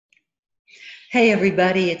Hey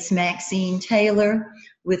everybody, it's Maxine Taylor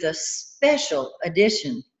with a special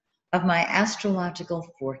edition of my astrological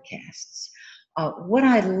forecasts. What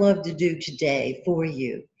I'd love to do today for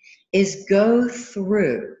you is go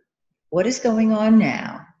through what is going on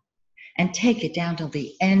now and take it down till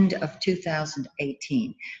the end of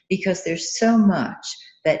 2018, because there's so much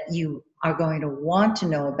that you are going to want to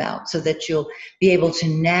know about so that you'll be able to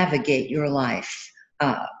navigate your life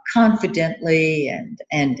confidently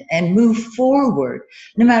and move forward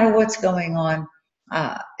no matter what's going on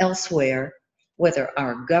elsewhere, whether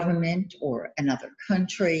our government or another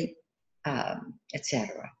country,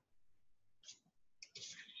 etc.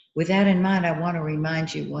 With that in mind, I want to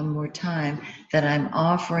remind you one more time that I'm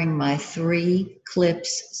offering my 3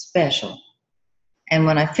 clips special. And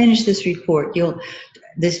when I finish this report,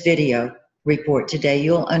 this video report today,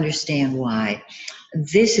 you'll understand why.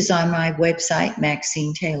 This is on my website,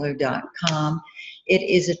 MaxineTaylor.com. It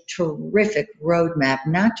is a terrific roadmap,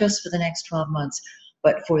 not just for the next 12 months,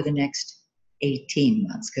 but for the next 18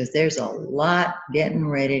 months, because there's a lot getting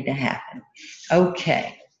ready to happen.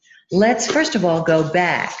 Okay, let's first of all go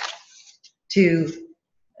back to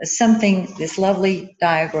this lovely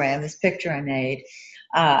diagram, this picture I made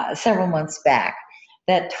several months back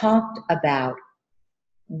that talked about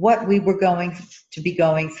what we were going to be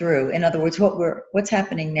going through. In other words, what's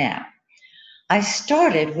happening now. I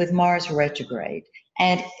started with Mars retrograde,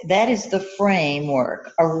 and that is the framework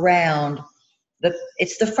around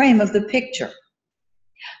it's the frame of the picture.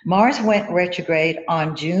 Mars went retrograde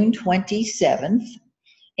on June 27th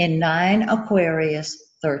in 9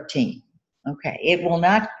 Aquarius 13. Okay, it will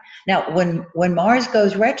not. Now, when Mars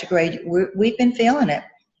goes retrograde, we've been feeling it.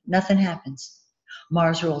 Nothing happens.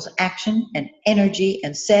 Mars rules action and energy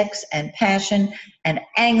and sex and passion and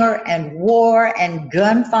anger and war and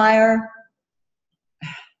gunfire.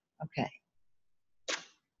 Okay.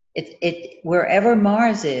 Wherever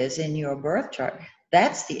Mars is in your birth chart,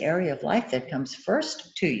 that's the area of life that comes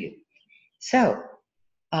first to you. So,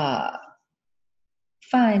 find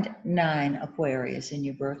 9 Aquarius in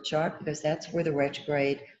your birth chart, because that's where the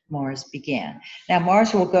retrograde Mars began. Now,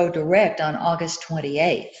 Mars will go direct on August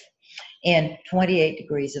 28th. In 28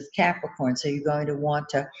 degrees of Capricorn. So you're going to want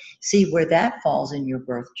to see where that falls in your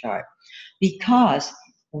birth chart. Because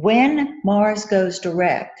when Mars goes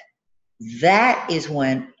direct, that is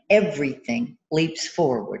when everything leaps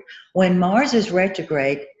forward. When Mars is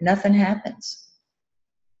retrograde, nothing happens.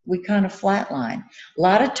 We kind of flatline. A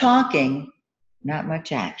lot of talking, not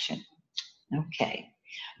much action. Okay.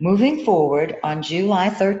 Moving forward, on July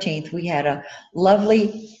 13th, we had a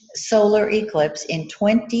lovely solar eclipse in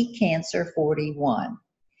 20 Cancer 41.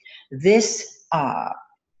 This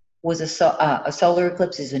was a solar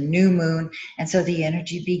eclipse, is a new moon, and so the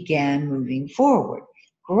energy began moving forward.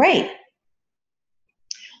 Great.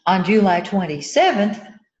 On July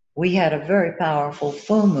 27th, we had a very powerful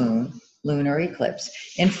full moon lunar eclipse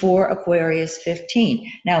in 4 Aquarius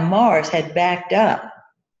 15. Now, Mars had backed up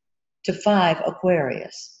to 5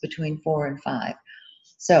 Aquarius, between 4 and 5.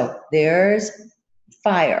 So there's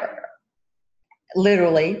fire,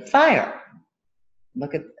 literally fire.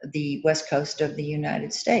 Look at the west coast of the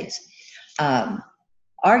United States.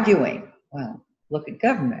 Arguing, well, look at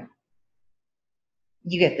government.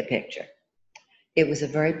 You get the picture. It was a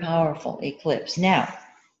very powerful eclipse. Now,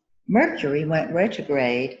 Mercury went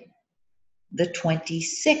retrograde the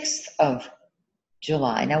 26th of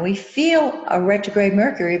July. Now, we feel a retrograde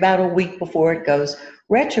Mercury about a week before it goes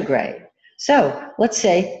retrograde. So let's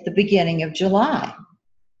say the beginning of July.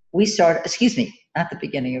 Not the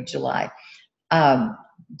beginning of July.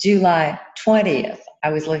 July 20th.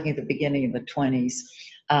 I was looking at the beginning of the 20s.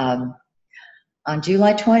 On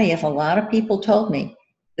July 20th, a lot of people told me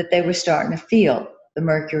that they were starting to feel the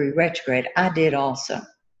Mercury retrograde. I did also. A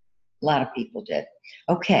lot of people did.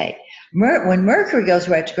 Okay. When Mercury goes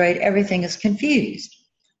retrograde, everything is confused.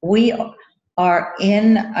 We are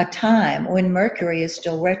in a time when Mercury is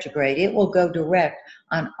still retrograde. It will go direct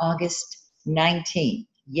on August 19th.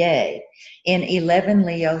 Yay. In 11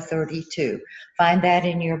 Leo 32. Find that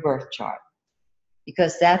in your birth chart,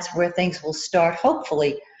 because that's where things will start,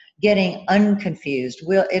 hopefully, getting unconfused.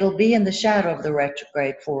 It'll be in the shadow of the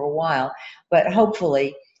retrograde for a while, but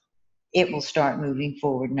hopefully it will start moving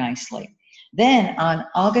forward nicely. Then on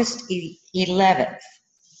August 11th,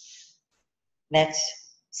 that's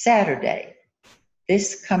Saturday,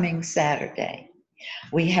 this coming Saturday,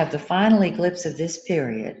 we have the final eclipse of this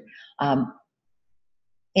period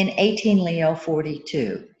in 18 Leo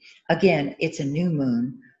 42. Again, it's a new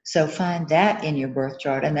moon, so find that in your birth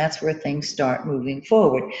chart, and that's where things start moving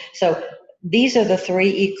forward. So these are the 3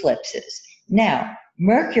 eclipses. Now,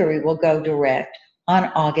 Mercury will go direct on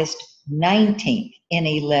August 19th in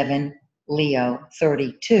 11 Leo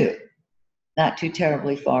 32. Not too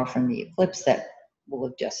terribly far from the eclipse that will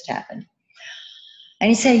have just happened. And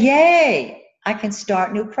you say, yay, I can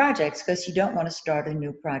start new projects, because you don't want to start a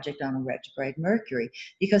new project on a retrograde Mercury,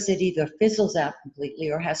 because it either fizzles out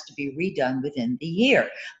completely or has to be redone within the year.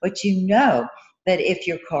 But you know that if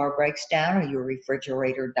your car breaks down or your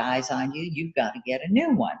refrigerator dies on you, you've got to get a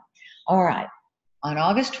new one. All right, on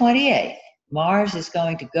August 28th, Mars is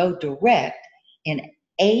going to go direct in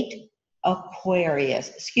 8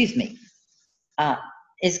 Aquarius,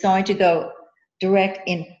 is going to go direct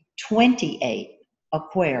in 28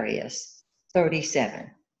 Aquarius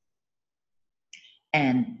 37.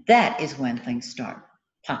 And that is when things start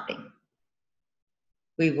popping.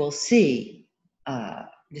 We will see,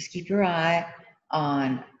 just keep your eye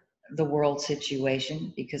on the world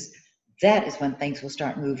situation, because that is when things will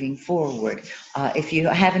start moving forward. If you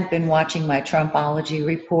haven't been watching my Trumpology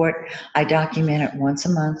report, I document it once a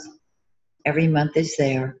month. Every month is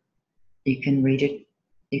there. You can read it,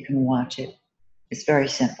 you can watch it. It's very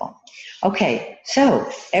simple. Okay,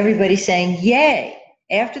 so everybody's saying, yay,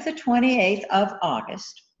 after the 28th of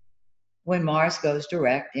August, when Mars goes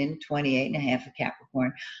direct in 28.5 of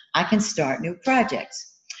Capricorn, I can start new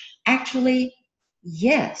projects. Actually,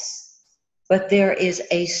 yes, but there is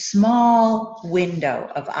a small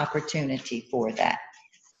window of opportunity for that.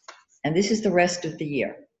 And this is the rest of the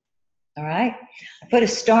year. All right, I put a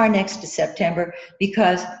star next to September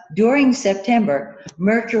because during September,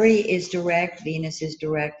 Mercury is direct, Venus is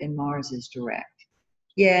direct, and Mars is direct.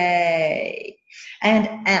 Yay.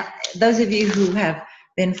 And those of you who have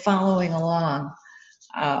been following along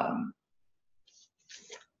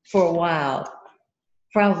for a while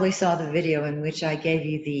probably saw the video in which I gave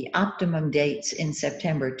you the optimum dates in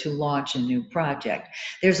September to launch a new project.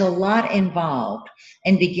 There's a lot involved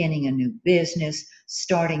in beginning a new business,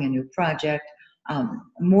 starting a new project,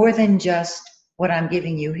 more than just what I'm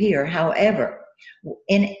giving you here. However,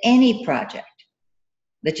 in any project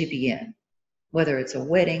that you begin, whether it's a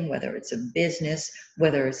wedding, whether it's a business,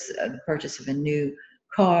 whether it's the purchase of a new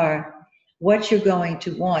car, what you're going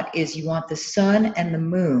to want is you want the sun and the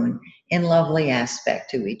moon in lovely aspect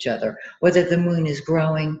to each other, whether the moon is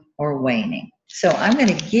growing or waning. So I'm going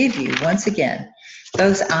to give you, once again,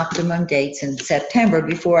 those optimum dates in September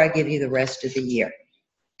before I give you the rest of the year.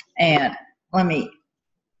 And let me,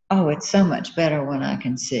 oh, it's so much better when I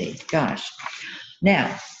can see. Gosh.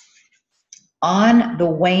 Now, on the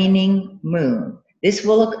waning moon, this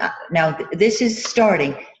will look, now this is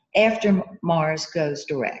starting after Mars goes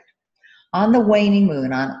direct. On the waning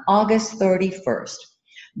moon, on August 31st,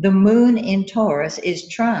 the moon in Taurus is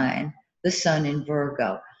trine the sun in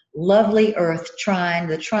Virgo. Lovely Earth trine,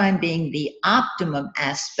 the trine being the optimum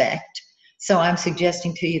aspect. So I'm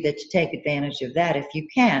suggesting to you that you take advantage of that if you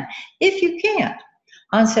can. If you can't,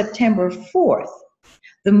 on September 4th,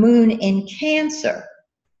 the moon in Cancer,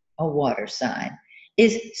 a water sign,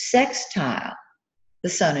 is sextile the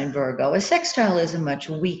sun in Virgo. A sextile is a much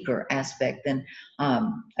weaker aspect than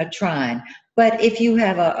a trine. But if you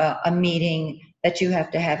have a meeting that you have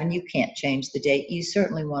to have and you can't change the date, you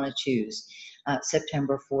certainly want to choose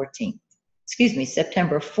September 14th. Excuse me,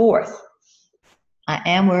 September 4th. I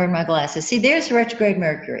am wearing my glasses. See, there's retrograde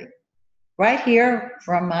Mercury. Right here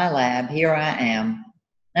from my lab, here I am.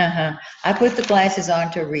 I put the glasses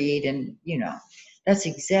on to read, and you know, that's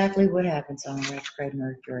exactly what happens on a retrograde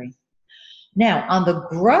Mercury. Now, on the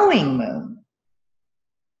growing moon,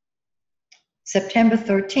 September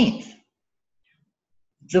 13th,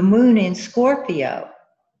 the moon in Scorpio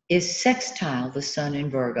is sextile the sun in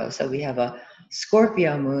Virgo. So we have a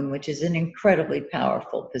Scorpio moon, which is an incredibly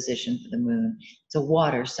powerful position for the moon. It's a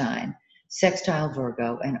water sign, sextile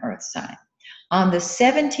Virgo, and earth sign. On the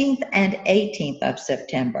 17th and 18th of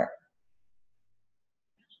September,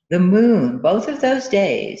 the moon, both of those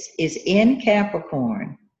days, is in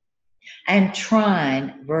Capricorn and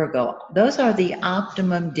trine Virgo. Those are the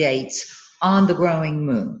optimum dates on the growing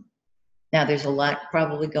moon. Now, there's a lot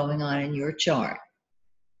probably going on in your chart.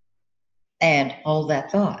 And hold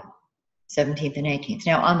that thought, 17th and 18th.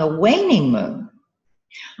 Now, on the waning moon,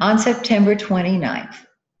 on September 29th,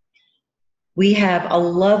 we have a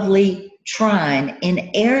lovely trine in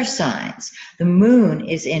air signs. The moon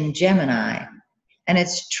is in Gemini, and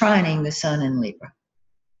it's trining the sun in Libra.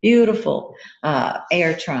 Beautiful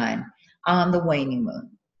air trine on the waning moon.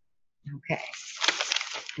 Okay.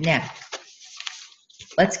 Now,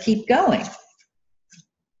 let's keep going.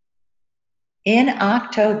 In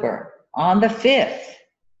October, on the 5th,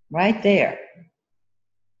 right there,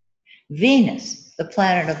 Venus, the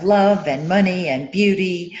planet of love and money and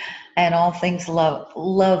beauty and all things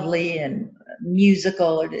lovely and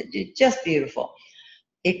musical, or just beautiful.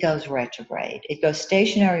 It goes retrograde. It goes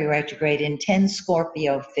stationary retrograde in 10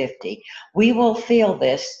 Scorpio 50. We will feel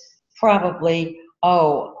this probably,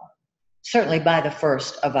 certainly by the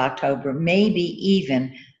 1st of October, maybe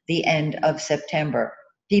even the end of September.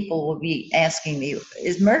 People will be asking me,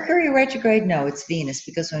 is Mercury retrograde? No, it's Venus,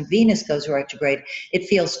 because when Venus goes retrograde, it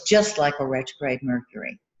feels just like a retrograde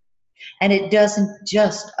Mercury. And it doesn't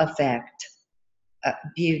just affect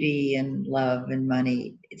beauty and love and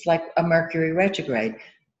money. It's like a Mercury retrograde.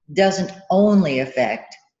 Doesn't only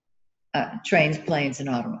affect trains, planes, and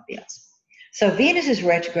automobiles. So Venus is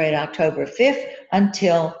retrograde October 5th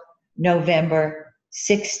until November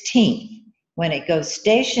 16th, when it goes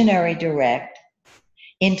stationary direct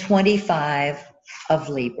in 25 of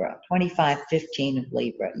Libra, 2515 of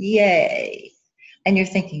Libra. Yay! And you're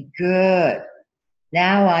thinking, good,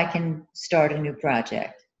 now I can start a new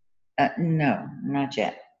project. No, not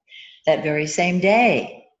yet. That very same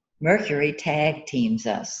day, Mercury tag teams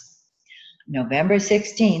us. November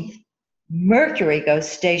 16th, Mercury goes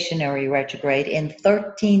stationary retrograde in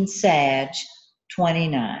 13 Sag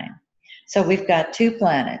 29. So we've got two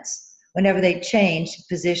planets. Whenever they change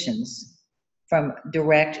positions from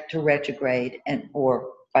direct to retrograde or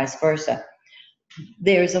vice versa,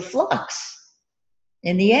 there's a flux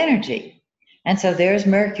in the energy. And so there's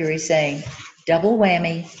Mercury saying, double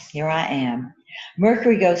whammy, here I am.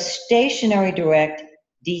 Mercury goes stationary direct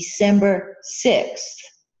December 6th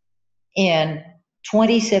in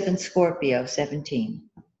 27 Scorpio 17.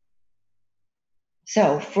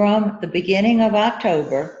 So from the beginning of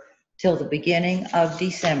October till the beginning of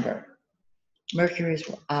December,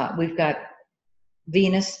 we've got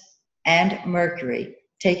Venus and Mercury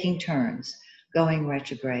taking turns, going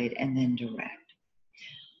retrograde and then direct.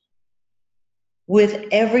 With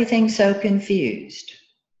everything so confused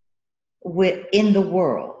in the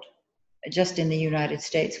world, just in the United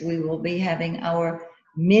States, we will be having our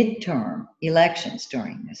midterm elections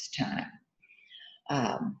during this time.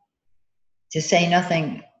 To say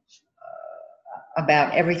nothing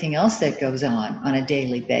about everything else that goes on a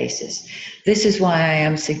daily basis. This is why I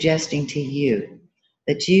am suggesting to you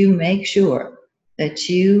that you make sure that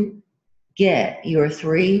you get your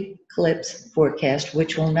 3 eclipse forecast,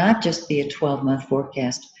 which will not just be a 12-month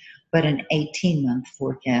forecast, but an 18-month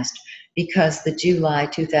forecast, because the July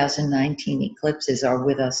 2019 eclipses are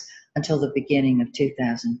with us until the beginning of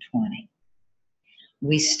 2020.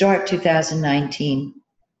 We start 2019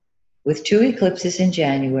 with 2 eclipses in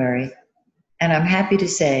January, and I'm happy to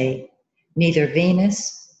say neither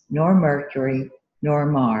Venus nor Mercury nor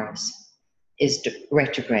Mars is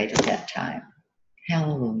retrograde at that time.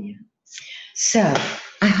 Hallelujah. So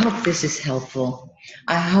I hope this is helpful.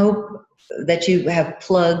 I hope that you have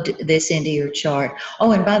plugged this into your chart.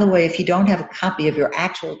 Oh, and by the way, if you don't have a copy of your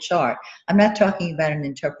actual chart, I'm not talking about an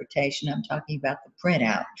interpretation, I'm talking about the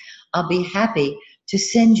printout. I'll be happy to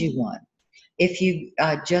send you one. If you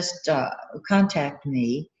just contact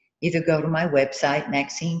me, either go to my website,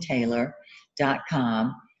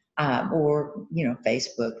 MaxineTaylor.com, or,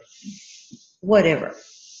 Facebook, whatever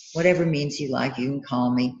means you like, you can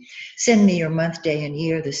call me. Send me your month, day, and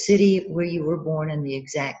year, the city where you were born, and the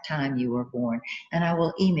exact time you were born, and I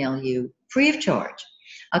will email you, free of charge,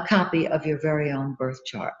 a copy of your very own birth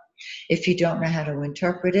chart. If you don't know how to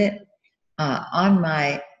interpret it, on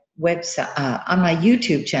my website, on my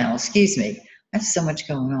YouTube channel, I have so much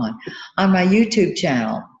going on my YouTube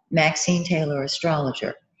channel, Maxine Taylor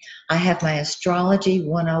Astrologer, I have my Astrology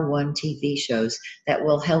 101 TV shows that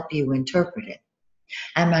will help you interpret it,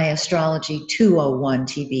 and my Astrology 201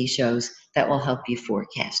 TV shows that will help you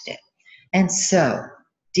forecast it. And so,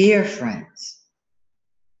 dear friends,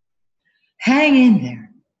 hang in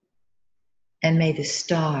there, and may the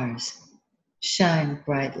stars shine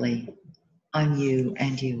brightly on you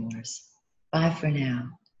and yours. Bye for now.